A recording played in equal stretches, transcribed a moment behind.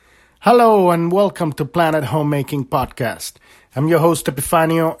Hello and welcome to Planet Homemaking Podcast. I'm your host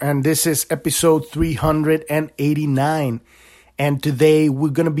Epifanio and this is episode 389. And today we're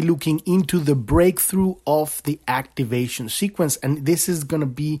going to be looking into the breakthrough of the activation sequence. And this is going to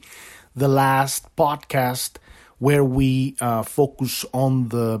be the last podcast where we focus on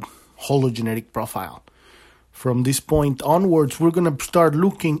the hologenetic profile. From this point onwards, we're going to start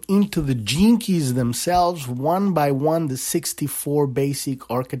looking into the gene keys themselves, one by one, the 64 basic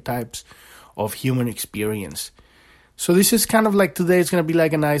archetypes of human experience. So this is kind of like today, it's going to be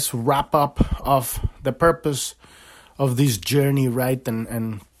like a nice wrap-up of the purpose of this journey, right?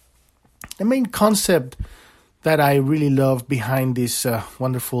 And the main concept that I really love behind this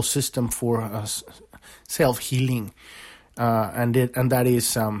wonderful system for self-healing, and that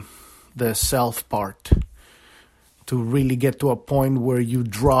is the self part. To really get to a point where you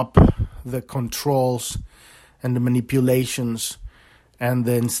drop the controls and the manipulations and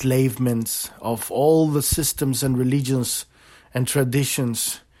the enslavements of all the systems and religions and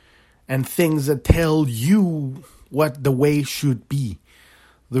traditions and things that tell you what the way should be.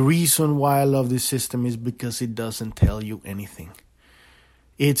 The reason why I love this system is because it doesn't tell you anything.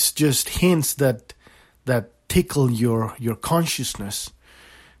 It's just hints that tickle your consciousness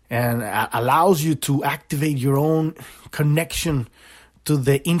and allows you to activate your own connection to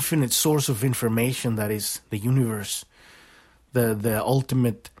the infinite source of information that is the universe, the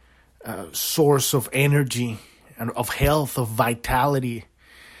ultimate source of energy and of health, of vitality,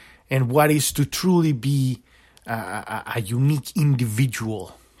 and what is to truly be a unique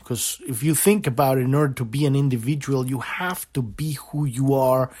individual. Because if you think about it, in order to be an individual, you have to be who you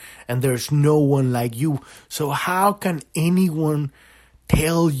are, and there's no one like you. So how can anyone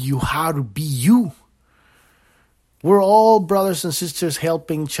tell you how to be you? We're all brothers and sisters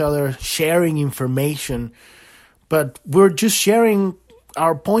helping each other, sharing information, but we're just sharing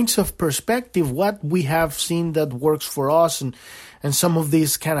our points of perspective, what we have seen that works for us, and some of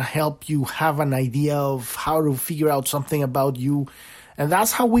these kind of help you have an idea of how to figure out something about you, and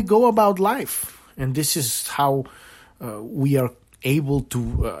that's how we go about life, and this is how we are able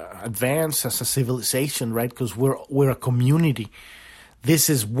to advance as a civilization, right? Because we're a community.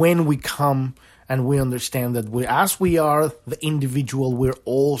 This is when we come and we understand that as we are the individual, we're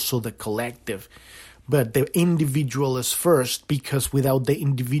also the collective. But the individual is first, because without the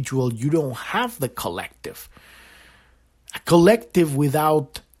individual, you don't have the collective. A collective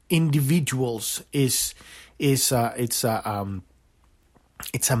without individuals is a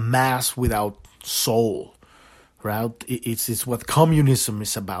mass without soul, right? It's what communism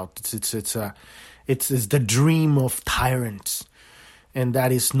is about. It's the dream of tyrants. And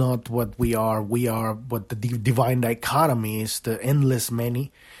that is not what we are. We are what the divine dichotomy is, the endless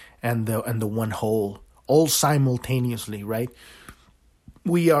many and the one whole, all simultaneously, right?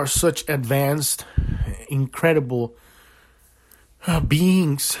 We are such advanced, incredible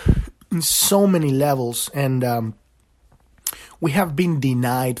beings in so many levels. And we have been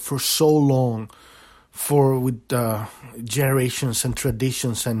denied for so long with generations and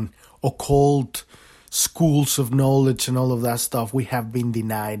traditions and occult schools of knowledge and all of that stuff. We have been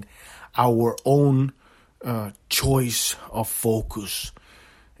denied our own choice of focus.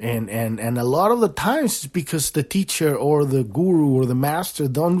 And a lot of the times it's because the teacher or the guru or the master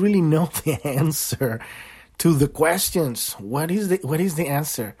don't really know the answer to the questions. What is the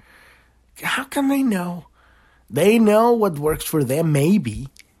answer? How can they know? They know what works for them, maybe,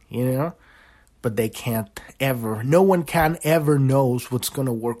 but they can't ever. No one can ever knows what's going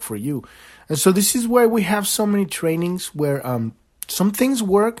to work for you. And so this is why we have so many trainings where some things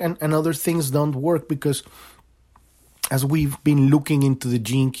work and other things don't work, because as we've been looking into the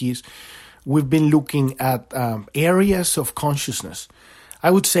gene keys, we've been looking at areas of consciousness. I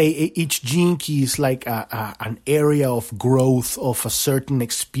would say each gene key is like an area of growth of a certain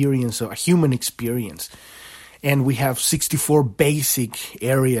experience, of a human experience. And we have 64 basic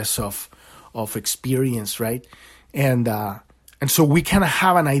areas of experience, right? And so we kind of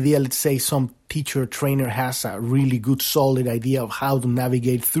have an idea. Let's say some teacher or trainer has a really good, solid idea of how to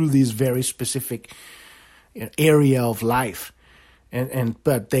navigate through this very specific area of life.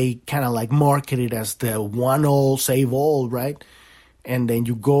 But they kind of like market it as the one all, save all, right? And then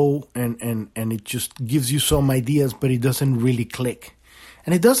you go and it just gives you some ideas, but it doesn't really click.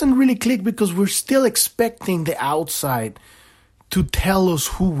 And it doesn't really click because we're still expecting the outside to tell us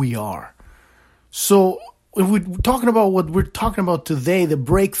who we are. So when we're talking about what we're talking about today, the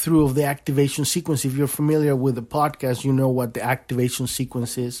breakthrough of the activation sequence, if you're familiar with the podcast, you know what the activation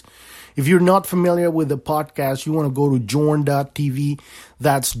sequence is. If you're not familiar with the podcast, you want to go to journ.tv.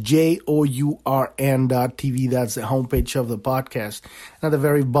 That's JOURN.tv. That's the homepage of the podcast. And at the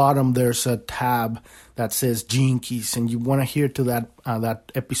very bottom, there's a tab that says Gene Keys, and you want to hear to that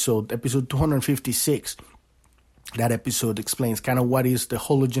episode 256. That episode explains kind of what is the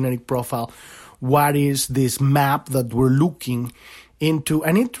hologenetic profile, what is this map that we're looking into,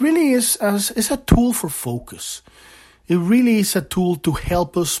 and it really is a tool for focus. It really is a tool to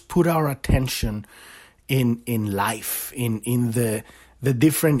help us put our attention in life, in the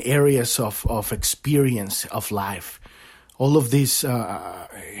different areas of experience of life. All of these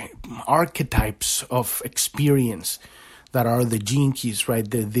archetypes of experience that are the Gene Keys, right?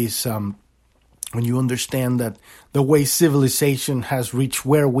 When you understand that the way civilization has reached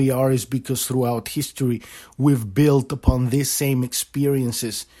where we are is because throughout history we've built upon these same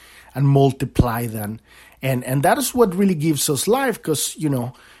experiences and multiply them. And that is what really gives us life, because,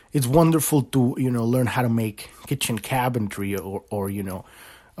 it's wonderful to, learn how to make kitchen cabinetry or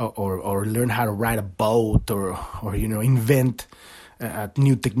learn how to ride a boat or invent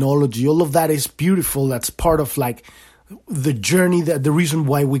new technology. All of that is beautiful. That's part of like the journey, that the reason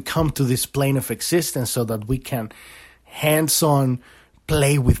why we come to this plane of existence, so that we can hands-on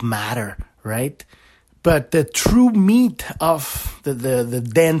play with matter, right? But the true meat of the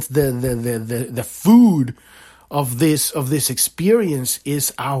food of this experience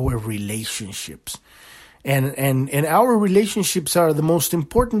is our relationships. And our relationships are the most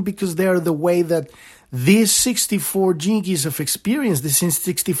important, because they are the way that these 64 Gene Keys of experience, these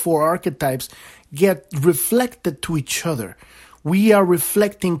 64 archetypes, get reflected to each other. We are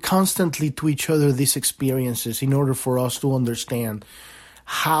reflecting constantly to each other these experiences in order for us to understand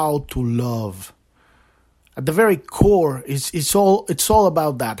how to love. At the very core, it's all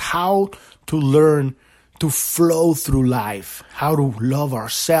about that. How to learn to flow through life. How to love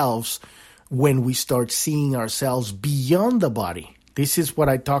ourselves when we start seeing ourselves beyond the body. This is what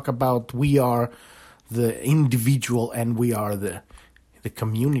I talk about. We are the individual and we are the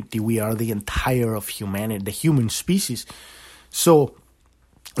community. We are the entire of humanity, the human species. So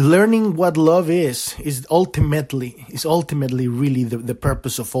learning what love is ultimately really the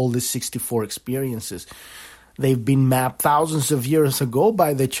purpose of all these 64 experiences. They've been mapped thousands of years ago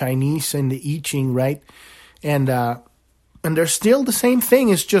by the Chinese and the I Ching, right? And they're still the same thing.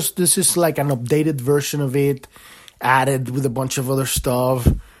 It's just this is like an updated version of it, added with a bunch of other stuff,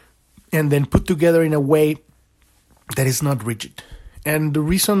 and then put together in a way that is not rigid. And the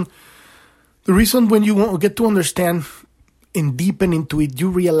reason when you get to understand and deepen into it, you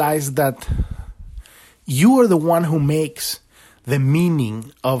realize that you are the one who makes the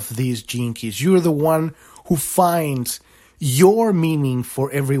meaning of these Gene Keys. You're the one who finds your meaning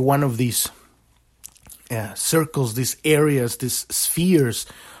for every one of these circles, these areas, these spheres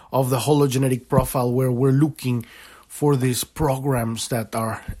of the hologenetic profile, where we're looking for these programs that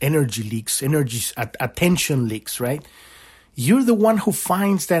are energy leaks, attention leaks, right? You're the one who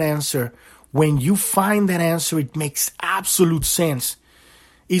finds that answer. When you find that answer, it makes absolute sense.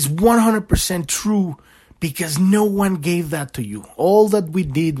 It's 100% true, because no one gave that to you. All that we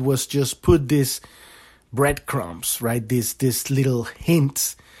did was just put these breadcrumbs, right? These little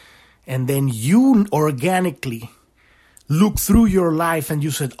hints. And then you organically look through your life and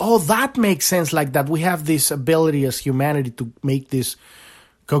you said, oh, that makes sense like that. We have this ability as humanity to make this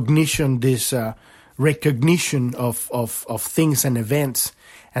cognition, this recognition of things and events.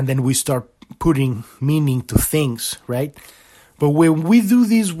 And then we start putting meaning to things, right? But when we do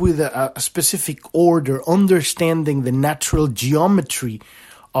this with a specific order, understanding the natural geometry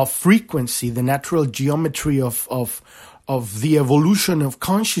of frequency, the natural geometry of the evolution of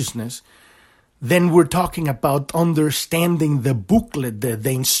consciousness, then we're talking about understanding the booklet,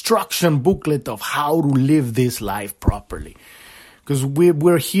 the instruction booklet of how to live this life properly. Because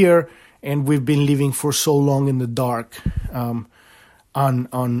we're here and we've been living for so long in the dark,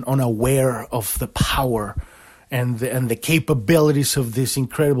 unaware of the power and the capabilities of these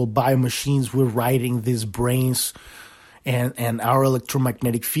incredible biomachines. We're riding these brains and our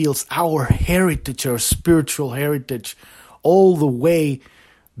electromagnetic fields, our heritage, our spiritual heritage, all the way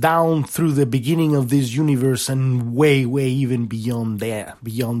down through the beginning of this universe and way even beyond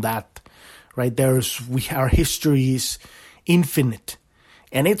that, right? Our history is infinite,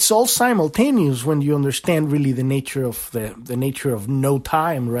 and it's all simultaneous when you understand really the nature of the nature of no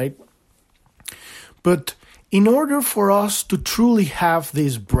time, right? But in order for us to truly have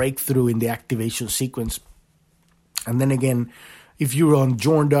this breakthrough in the activation sequence, and then again, if you're on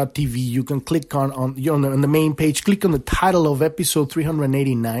journ.tv, you can click on the main page, click on the title of episode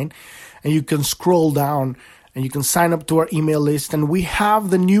 389, and you can scroll down and you can sign up to our email list. And we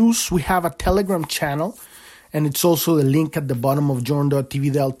have the news. We have a Telegram channel, and it's also the link at the bottom of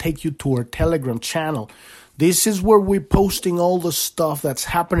journ.tv that'll take you to our Telegram channel. This is where we're posting all the stuff that's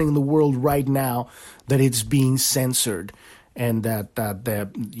happening in the world right now, that it's being censored and that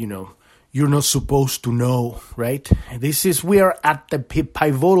you're not supposed to know, right? We are at the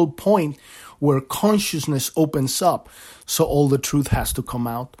pivotal point where consciousness opens up, so all the truth has to come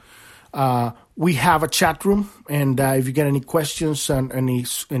out. We have a chat room, and if you get any questions and any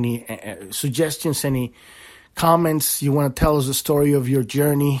suggestions, any comments, you want to tell us the story of your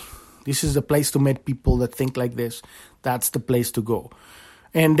journey, this is the place to meet people that think like this. That's the place to go.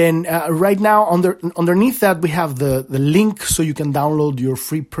 And then right now, underneath that, we have the link so you can download your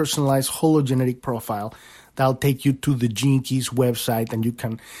free personalized hologenetic profile. That'll take you to the Gene Keys website, and you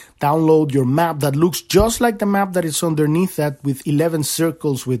can download your map that looks just like the map that is underneath that, with 11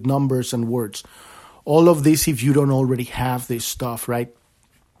 circles with numbers and words. All of this if you don't already have this stuff, right?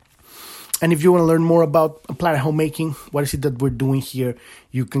 And if you want to learn more about Planet Homemaking, what is it that we're doing here,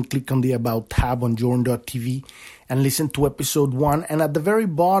 you can click on the About tab on journ.tv and listen to episode 1. And at the very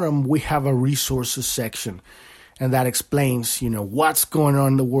bottom, we have a resources section. And that explains, what's going on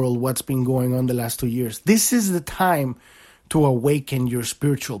in the world, what's been going on the last 2 years. This is the time to awaken your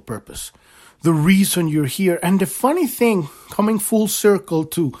spiritual purpose, the reason you're here. And the funny thing, coming full circle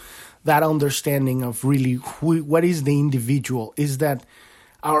to that understanding of really what is the individual, is that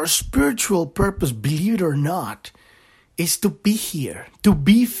our spiritual purpose, believe it or not, is to be here, to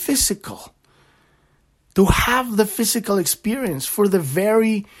be physical, to have the physical experience for the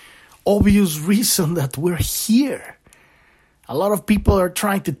very obvious reason that we're here. A lot of people are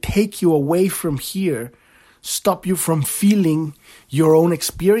trying to take you away from here, stop you from feeling your own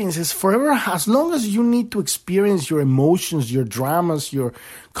experiences forever. As long as you need to experience your emotions, your dramas, your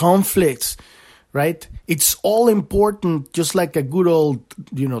conflicts, right? It's all important, just like a good old,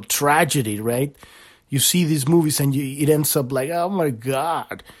 tragedy, right? You see these movies and it ends up like, oh my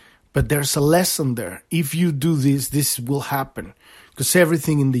God. But there's a lesson there. If you do this, this will happen. Because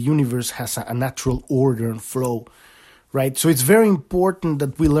everything in the universe has a natural order and flow, right? So it's very important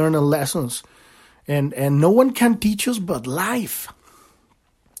that we learn the lessons. And no one can teach us but life.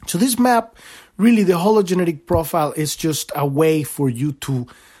 So this map, really the hologenetic profile, is just a way for you to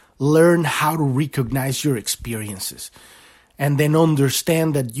learn how to recognize your experiences. And then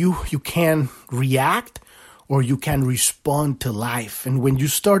understand that you can react or you can respond to life. And when you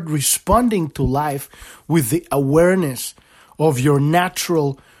start responding to life with the awareness of your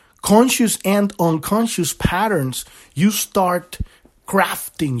natural conscious and unconscious patterns, you start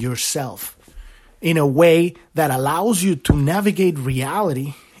crafting yourself in a way that allows you to navigate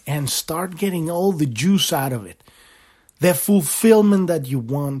reality and start getting all the juice out of it. The fulfillment that you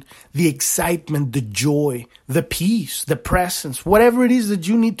want, the excitement, the joy, the peace, the presence, whatever it is that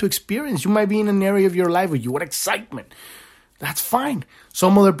you need to experience. You might be in an area of your life where you want excitement. That's fine.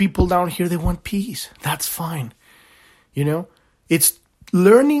 Some other people down here, they want peace. That's fine. It's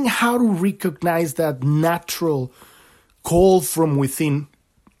learning how to recognize that natural call from within.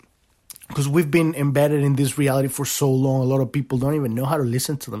 Because we've been embedded in this reality for so long, a lot of people don't even know how to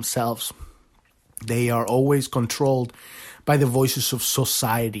listen to themselves. They are always controlled by the voices of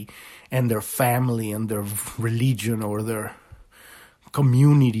society and their family and their religion or their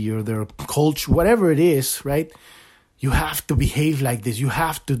community or their culture, whatever it is, right? You have to behave like this. You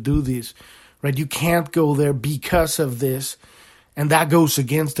have to do this, right? You can't go there because of this. And that goes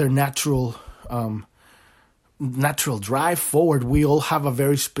against their natural drive forward. We all have a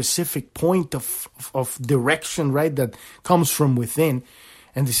very specific point of direction, right, that comes from within.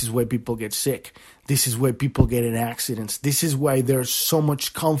 And this is why people get sick. This is why people get in accidents. This is why there's so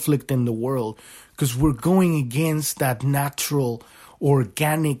much conflict in the world. Because we're going against that natural,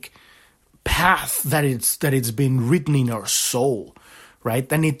 organic path that it's been written in our soul, right?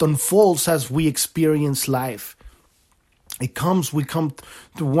 And it unfolds as we experience life. We come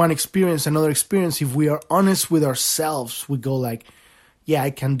to one experience, another experience. If we are honest with ourselves, we go like, yeah,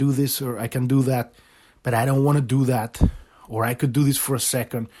 I can do this or I can do that, but I don't want to do that. Or I could do this for a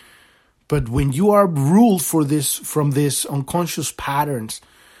second. But when you are ruled from this unconscious patterns,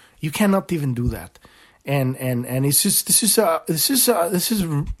 you cannot even do that. And it's just this is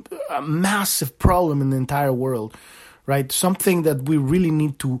a massive problem in the entire world, right? Something that we really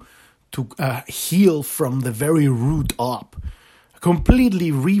need to heal from the very root up. A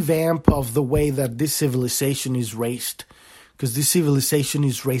completely revamp of the way that this civilization is raised, because this civilization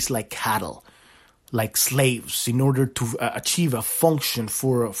is raised like cattle. like slaves in order to achieve a function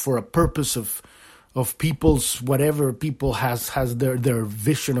for a purpose of people's whatever people has their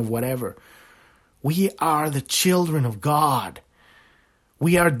vision of whatever. We are the children of God.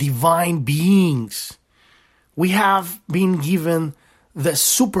 We are divine beings. We have been given the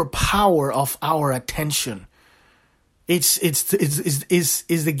superpower of our attention. It's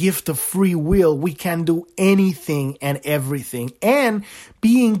the gift of free will. We can do anything and everything and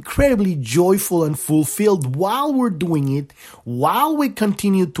be incredibly joyful and fulfilled while we're doing it, while we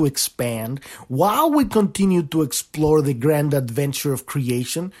continue to expand, while we continue to explore the grand adventure of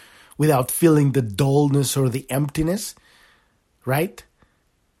creation without feeling the dullness or the emptiness, right?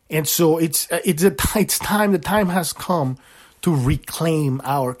 And so it's time. The time has come to reclaim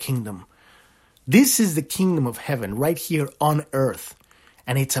our kingdom. This is the kingdom of heaven right here on earth.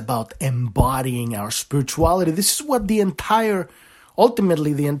 And it's about embodying our spirituality. This is what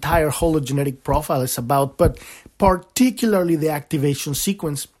ultimately the entire hologenetic profile is about, but particularly the activation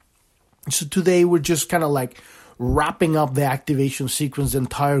sequence. So today we're just kind of like wrapping up the activation sequence, the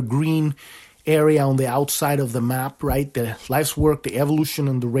entire green area on the outside of the map, right? The life's work, the evolution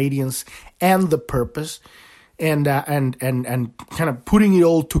and the radiance and the purpose, and kind of putting it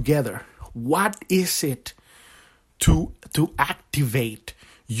all together. What is it to activate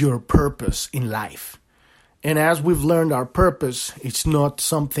your purpose in life? And as we've learned, our purpose, it's not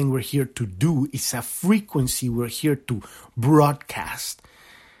something we're here to do. It's a frequency we're here to broadcast.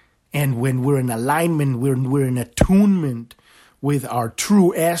 And when we're in alignment, we're in attunement with our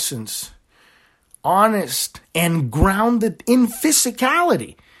true essence, honest and grounded in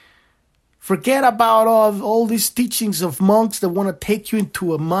physicality. Forget about all these teachings of monks that want to take you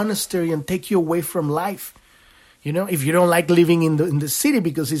into a monastery and take you away from life. You know, if you don't like living in the city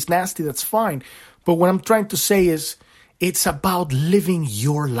because it's nasty, that's fine. But what I'm trying to say is it's about living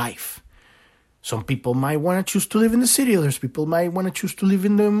your life. Some people might want to choose to live in the city. Others people might want to choose to live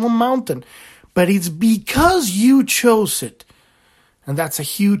in the mountain. But it's because you chose it. And that's a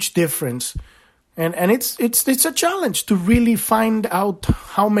huge difference. And it's a challenge to really find out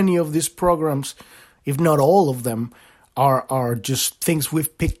how many of these programs, if not all of them, are just things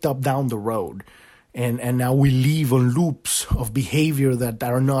we've picked up down the road. And now we live on loops of behavior that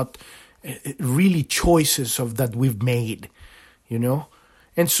are not really choices that we've made, you know?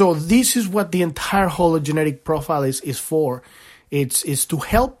 And so this is what the entire hologenetic profile is for. It's to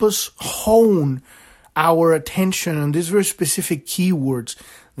help us hone our attention on these very specific keywords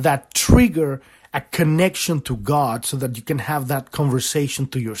that trigger a connection to God so that you can have that conversation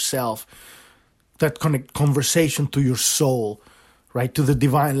to yourself, that conversation to your soul, right, to the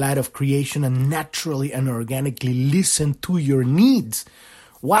divine light of creation, and naturally and organically listen to your needs.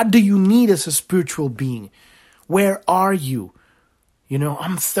 What do you need as a spiritual being? Where are you? You know,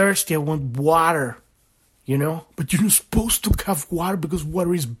 I'm thirsty, I want water, you know, but you're not supposed to have water because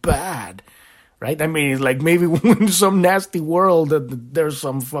water is bad. Right? I mean, it's like maybe in some nasty world that there's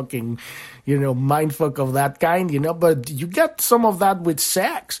some fucking, you know, mindfuck of that kind, you know, but you get some of that with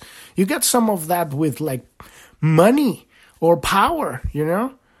sex. You get some of that with like money or power, you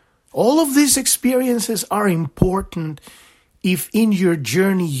know. All of these experiences are important if in your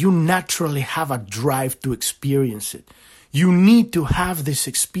journey you naturally have a drive to experience it. You need to have this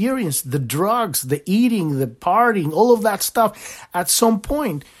experience, the drugs, the eating, the partying, all of that stuff at some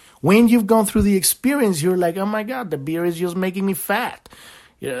point. When you've gone through the experience, you're like, oh my God, the beer is just making me fat.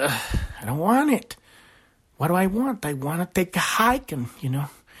 Yeah, I don't want it. What do I want? I want to take a hike and, you know,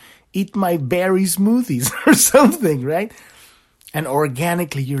 eat my berry smoothies or something, right? And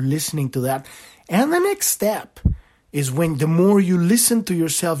organically you're listening to that. And the next step is when the more you listen to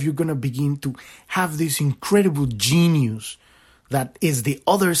yourself, you're going to begin to have this incredible genius that is the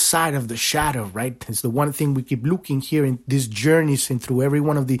other side of the shadow, right? It's the one thing we keep looking here in these journeys and through every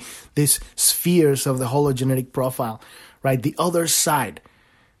one of these spheres of the hologenetic profile, right? The other side.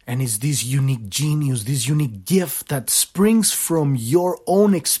 And it's this unique genius, this unique gift that springs from your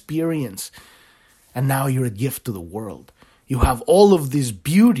own experience. And now you're a gift to the world. You have all of this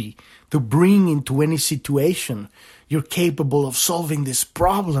beauty to bring into any situation. You're capable of solving these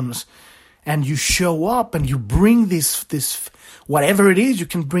problems. And you show up and you bring this whatever it is. You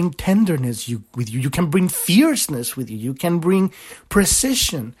can bring tenderness with you. You can bring fierceness with you. You can bring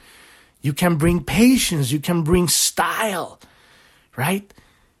precision. You can bring patience. You can bring style, right?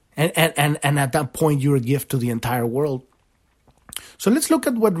 And at that point, you're a gift to the entire world. So let's look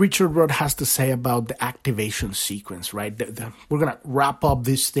at what Richard Rudd has to say about the activation sequence, right? We're going to wrap up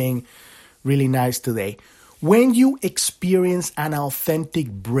this thing really nice today. When you experience an authentic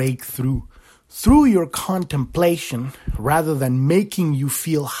breakthrough through your contemplation, rather than making you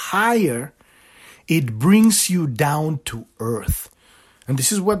feel higher, it brings you down to earth. And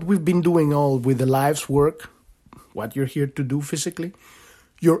this is what we've been doing all with the life's work, what you're here to do physically,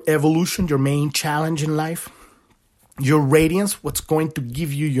 your evolution, your main challenge in life, your radiance, what's going to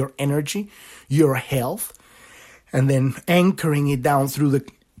give you your energy, your health, and then anchoring it down through the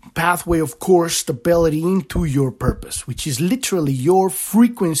pathway of core stability into your purpose, which is literally your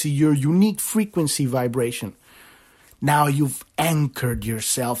frequency, your unique frequency vibration. Now you've anchored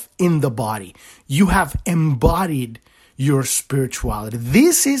yourself in the body. You have embodied your spirituality.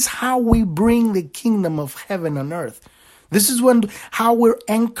 This is how we bring the kingdom of heaven on earth. This is how we're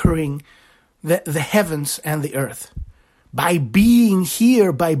anchoring the heavens and the earth. By being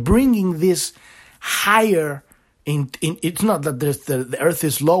here, by bringing this higher. It's not that the earth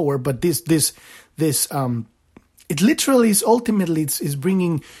is lower, but this it literally is ultimately is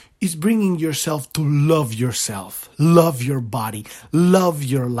bringing yourself to love yourself, love your body, love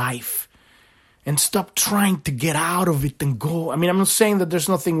your life, and stop trying to get out of it and go. I mean, I'm not saying that there's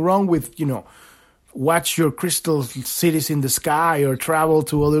nothing wrong with, watch your crystal cities in the sky or travel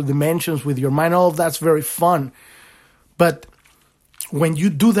to other dimensions with your mind. All of that's very fun. But when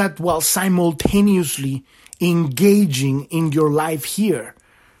you do that while simultaneously engaging in your life here,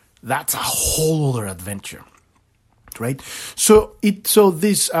 that's a whole other adventure, right? So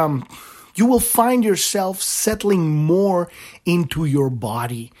you will find yourself settling more into your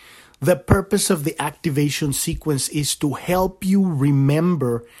body. The purpose of the activation sequence is to help you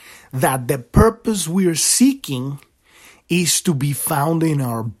remember that the purpose we're seeking is to be found in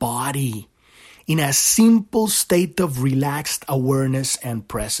our body, in a simple state of relaxed awareness and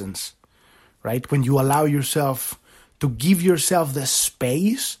presence. Right? When you allow yourself to give yourself the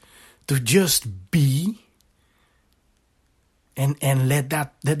space to just be and let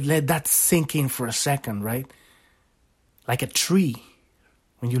that sink in for a second, right? Like a tree.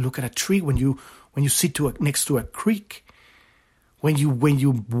 When you look at a tree, when you sit next to a creek, when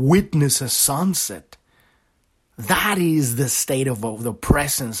you witness a sunset, that is the state of the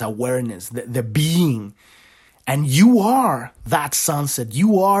presence, awareness, the being. And you are that sunset.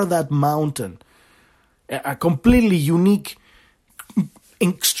 You are that mountain. A completely unique,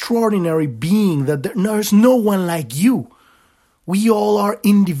 extraordinary being that there's no one like you. We all are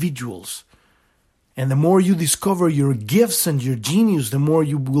individuals. And the more you discover your gifts and your genius, the more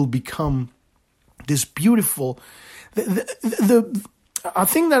you will become this beautiful. I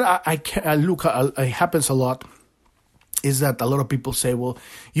think that I look, it happens a lot, is that a lot of people say, well,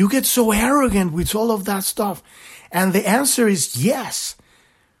 you get so arrogant with all of that stuff. And the answer is yes.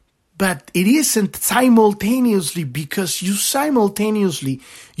 But it isn't simultaneously, because you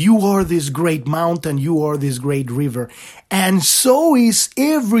are this great mountain, you are this great river. And so is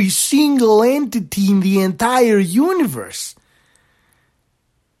every single entity in the entire universe.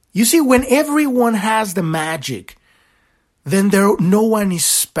 You see, when everyone has the magic, then no one is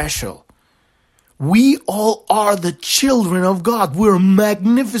special. We all are the children of God. We're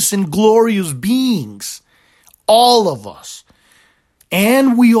magnificent, glorious beings. All of us.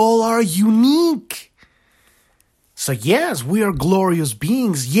 And we all are unique. So yes, we are glorious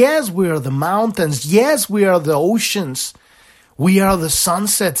beings. Yes, we are the mountains. Yes, we are the oceans. We are the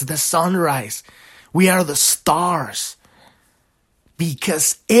sunsets, the sunrise. We are the stars.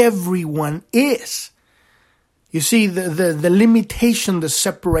 Because everyone is. You see, the limitation, the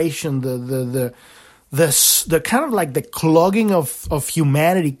separation, the kind of like the clogging of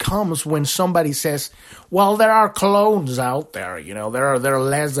humanity comes when somebody says, well, there are clones out there, they're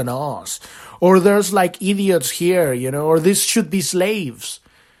less than us. Or there's like idiots here, or this should be slaves.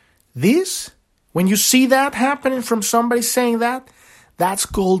 When you see that happening from somebody saying that, that's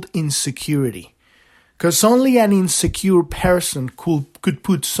called insecurity. Because only an insecure person could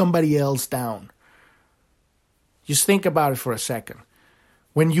put somebody else down. Just think about it for a second.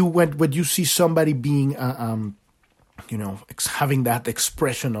 When you see somebody being, having that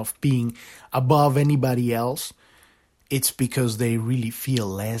expression of being above anybody else, it's because they really feel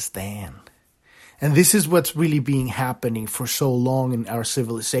less than. And this is what's really been happening for so long in our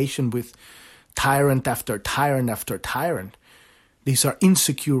civilization with tyrant after tyrant after tyrant. These are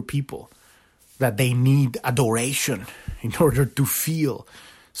insecure people that they need adoration in order to feel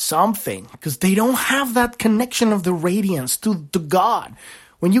something, because they don't have that connection of the radiance to God.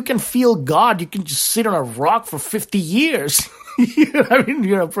 When you can feel God, you can just sit on a rock for 50 years.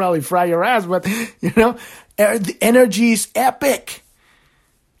 Probably fry your ass, but, the energy is epic.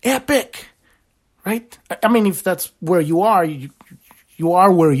 Epic. Right? I mean, if that's where you are, you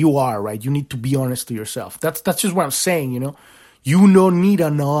are where you are, right? You need to be honest to yourself. That's just what I'm saying, You don't need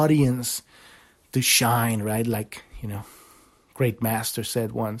an audience to shine, right? Like, great master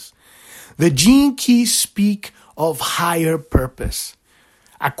said once. The gene keys speak of higher purpose,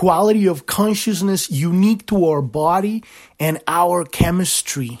 a quality of consciousness unique to our body and our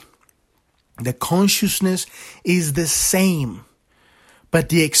chemistry. The consciousness is the same, but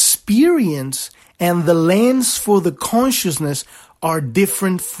the experience and the lens for the consciousness are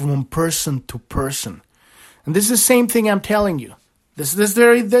different from person to person. And this is the same thing I'm telling you. This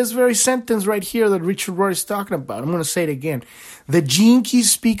very sentence right here that Richard Rohr is talking about. I'm going to say it again. The gene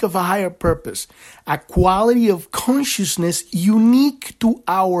keys speak of a higher purpose, a quality of consciousness unique to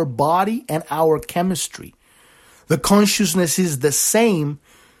our body and our chemistry. The consciousness is the same,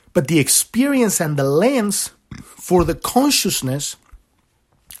 but the experience and the lens for the consciousness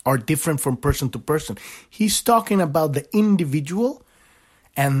are different from person to person. He's talking about the individual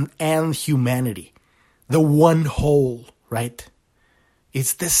and humanity, the one whole, right?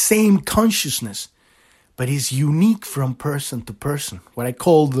 It's the same consciousness, but it's unique from person to person. What I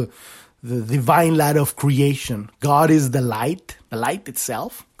call the divine light of creation. God is the light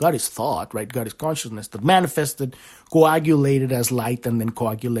itself. God is thought, right? God is consciousness that manifested, coagulated as light, and then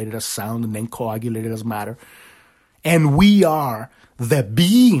coagulated as sound, and then coagulated as matter. And we are the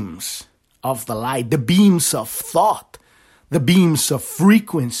beams of the light, the beams of thought, the beams of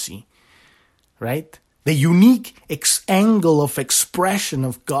frequency, right? The unique angle of expression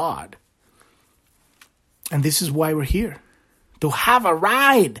of God. And this is why we're here. To have a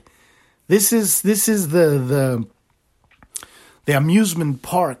ride. This is the amusement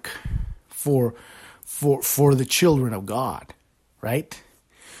park for the children of God, right?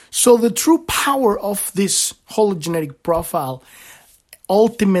 So the true power of this hologenetic profile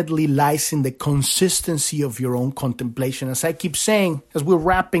ultimately lies in the consistency of your own contemplation. As I keep saying, as we're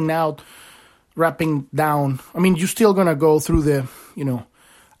wrapping down, I mean, you're still gonna go through the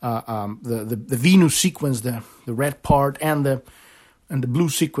Venus sequence, the red part, and the blue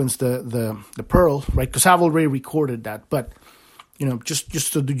sequence, the pearl, right? Because I've already recorded that, but just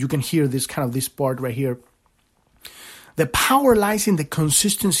so that you can hear this part right here. The power lies in the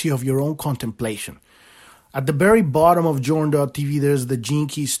consistency of your own contemplation. At the very bottom of Journ.tv, there's the Gene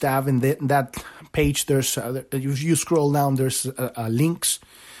Keys tab, and that page, there's if you scroll down, there's links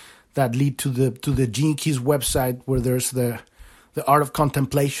that lead to the Gene Keys website, where there's the Art of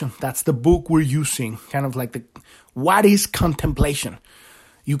Contemplation. That's the book we're using, kind of like what is contemplation.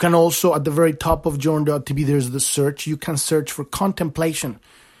 You can also, at the very top of Journ.tv, there's the search. You can search for contemplation.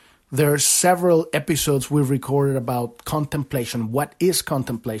 There are several episodes we've recorded about contemplation. What is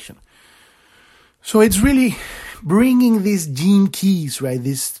contemplation? So it's really bringing these gene keys, right?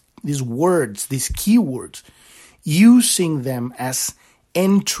 These words, these keywords, using them as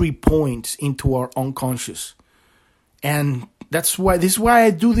entry points into our unconscious. And this is why I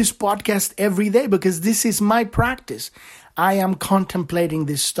do this podcast every day, because this is my practice. I am contemplating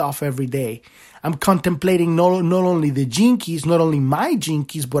this stuff every day. I'm contemplating not only the gene keys, not only my gene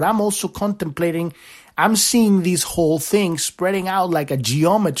keys, but I'm also contemplating, I'm seeing this whole thing spreading out like a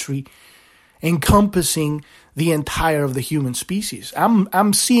geometry, encompassing the entire of the human species.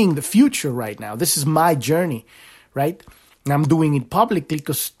 I'm seeing the future right now. This is my journey, right? And I'm doing it publicly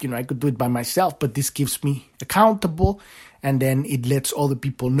because, I could do it by myself, but this keeps me accountable, and then it lets other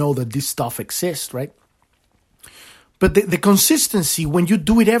people know that this stuff exists, right? But the consistency, when you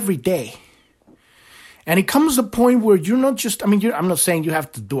do it every day, and it comes to a point where you're not just, I'm not saying you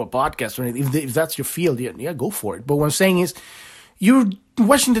have to do a podcast or anything. If that's your field, yeah, go for it. But what I'm saying is, you're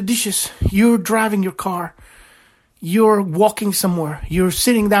washing the dishes, you're driving your car, you're walking somewhere, you're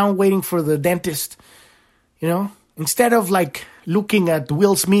sitting down waiting for the dentist, instead of like looking at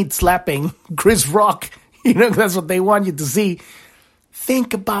Will Smith slapping Chris Rock, that's what they want you to see.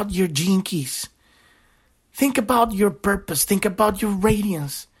 Think about your gene keys. Think about your purpose. Think about your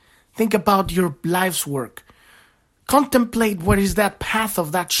radiance. Think about your life's work. Contemplate what is that path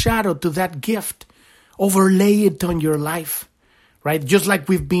of that shadow to that gift. Overlay it on your life, right? Just like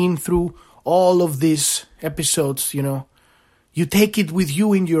we've been through all of these episodes, you take it with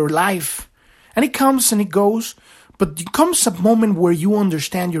you in your life, and it comes and it goes, but it comes a moment where you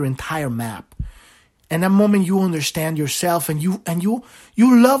understand your entire map. And that moment you understand yourself, and you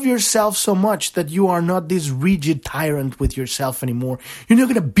love yourself so much that you are not this rigid tyrant with yourself anymore. You're not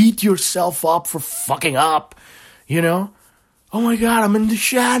going to beat yourself up for fucking up, Oh my God, I'm in the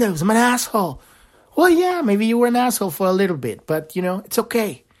shadows. I'm an asshole. Well, yeah, maybe you were an asshole for a little bit, but, it's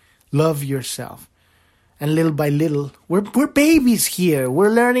okay. Love yourself. And little by little, we're babies here.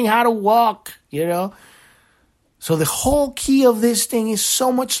 We're learning how to walk, So the whole key of this thing is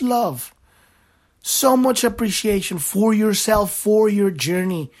so much love. So much appreciation for yourself, for your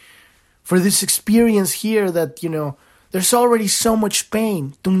journey, for this experience here that, There's already so much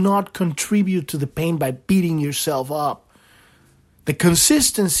pain. Do not contribute to the pain by beating yourself up. The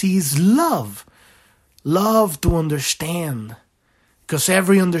consistency is love. Love to understand. Because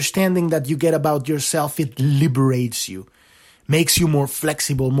every understanding that you get about yourself, it liberates you. Makes you more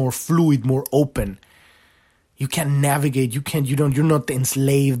flexible, more fluid, more open. You can navigate. You're not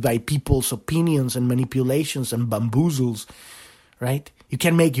enslaved by people's opinions and manipulations and bamboozles, right? You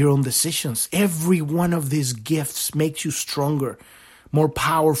can make your own decisions. Every one of these gifts makes you stronger, more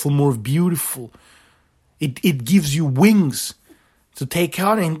powerful, more beautiful. It gives you wings to take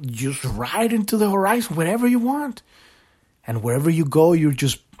out and just ride into the horizon, wherever you want. And wherever you go, you're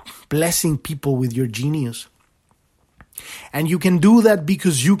just blessing people with your genius. And you can do that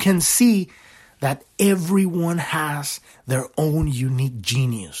because you can see that everyone has their own unique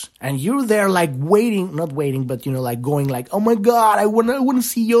genius. And you're there like not waiting, but like going like, oh my God, I want to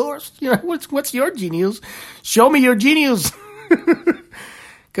see yours. What's your genius? Show me your genius.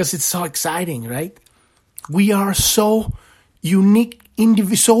 Because it's so exciting, right? We are so unique,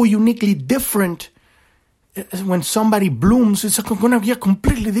 so uniquely different. When somebody blooms, it's going to be a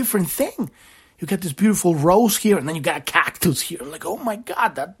completely different thing. You get this beautiful rose here, and then you got a cactus here. I'm like, oh my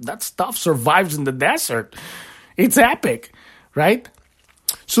God, that stuff survives in the desert. It's epic, right?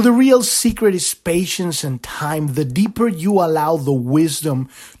 So the real secret is patience and time. The deeper you allow the wisdom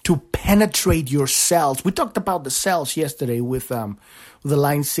to penetrate your cells. We talked about the cells yesterday with the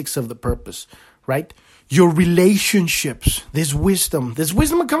line 6 of the purpose, right? Your relationships, this wisdom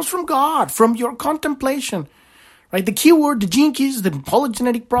comes from God, from your contemplation, right? The keyword, the gene keys, the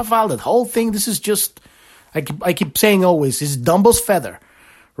hologenetic profile, that whole thing, this is just, I keep saying always, it's Dumbo's feather,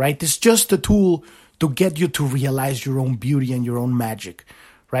 right? It's just a tool to get you to realize your own beauty and your own magic,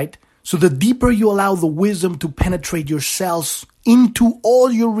 right? So the deeper you allow the wisdom to penetrate your cells into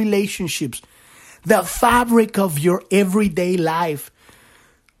all your relationships, the fabric of your everyday life,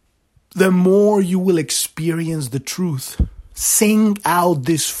 the more you will experience the truth. Sing out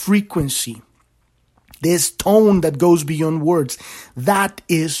this frequency, this tone that goes beyond words. That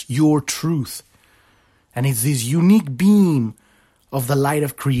is your truth. And it's this unique beam of the light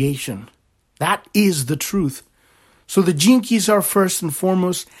of creation. That is the truth. So the Gene Keys are first and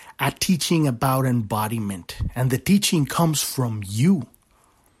foremost a teaching about embodiment. And the teaching comes from you.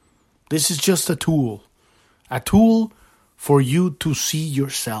 This is just a tool for you to see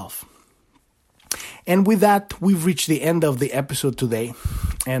yourself. And with that, we've reached the end of the episode today.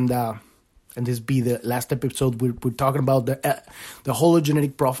 And this be the last episode. We're talking about the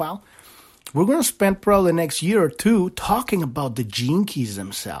hologenetic profile. We're going to spend probably the next year or two talking about the Gene Keys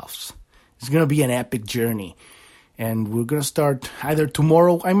themselves. It's going to be an epic journey. And we're going to start either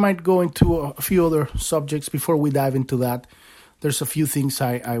tomorrow. I might go into a few other subjects before we dive into that. There's a few things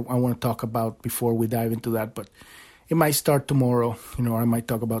I want to talk about before we dive into that. But it might start tomorrow. Or I might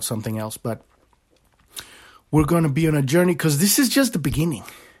talk about something else. But we're going to be on a journey because this is just the beginning.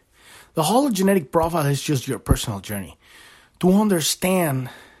 The hologenetic profile is just your personal journey to understand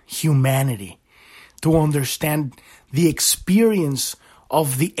humanity, to understand the experience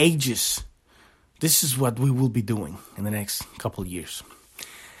of the ages. This is what we will be doing in the next couple of years.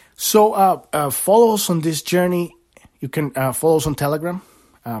 So follow us on this journey. You can follow us on Telegram.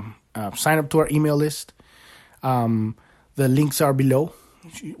 Sign up to our email list. The links are below.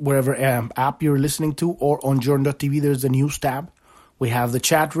 Wherever app you're listening to, or on Journ.tv, there's the news tab. We have the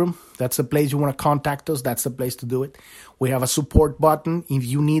chat room. That's the place you want to contact us. That's the place to do it. We have a support button. If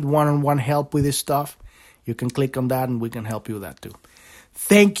you need one-on-one help with this stuff, you can click on that and we can help you with that too.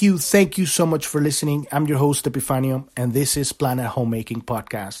 Thank you so much for listening. I'm your host, Epifanio, and this is Planet Homemaking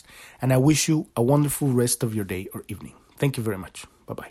Podcast. And I wish you a wonderful rest of your day or evening. Thank you very much.